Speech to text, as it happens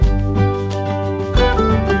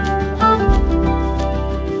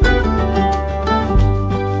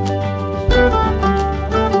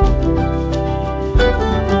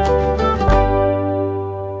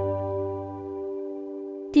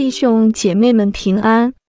兄姐妹们平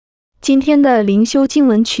安。今天的灵修经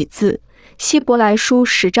文取自希伯来书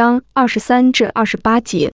10章23至28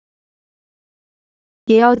节。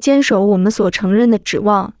也要坚守我们所承认的指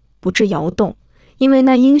望，不致摇动，因为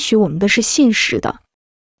那应许我们的是信实的。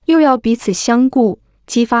又要彼此相顾，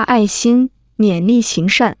激发爱心，勉励行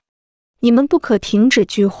善。你们不可停止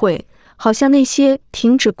聚会，好像那些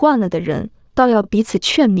停止惯了的人，倒要彼此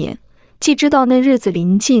劝勉。既知道那日子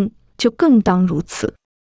临近，就更当如此。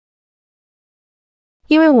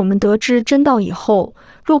因为我们得知真道以后，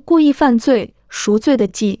若故意犯罪，赎罪的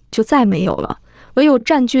祭就再没有了，唯有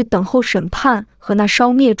占据等候审判和那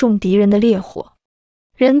烧灭众敌人的烈火。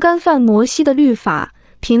人干犯摩西的律法，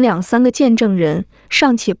凭2-3个见证人，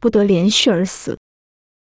尚且不得连续而死。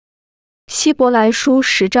希伯来书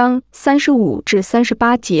10章35至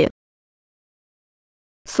38节。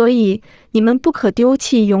所以你们不可丢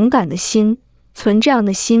弃勇敢的心，存这样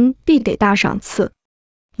的心必得大赏赐。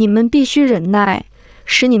你们必须忍耐，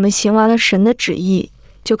使你们行完了神的旨意，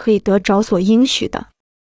就可以得着所应许的。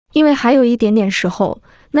因为还有一点点时候，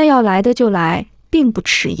那要来的就来，并不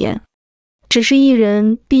迟延。只是一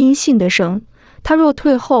人必因信得生，他若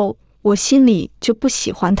退后，我心里就不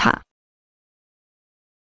喜欢他。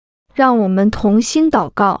让我们同心祷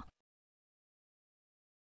告。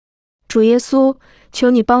主耶稣，求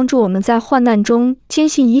你帮助我们在患难中坚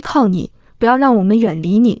信依靠你，不要让我们远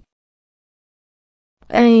离你。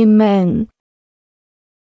Amen。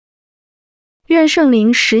愿圣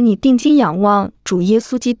灵使你定睛仰望主耶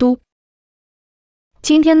稣基督。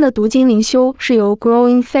今天的读经灵修是由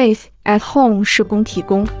Growing Faith at Home 事工提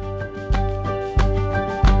供。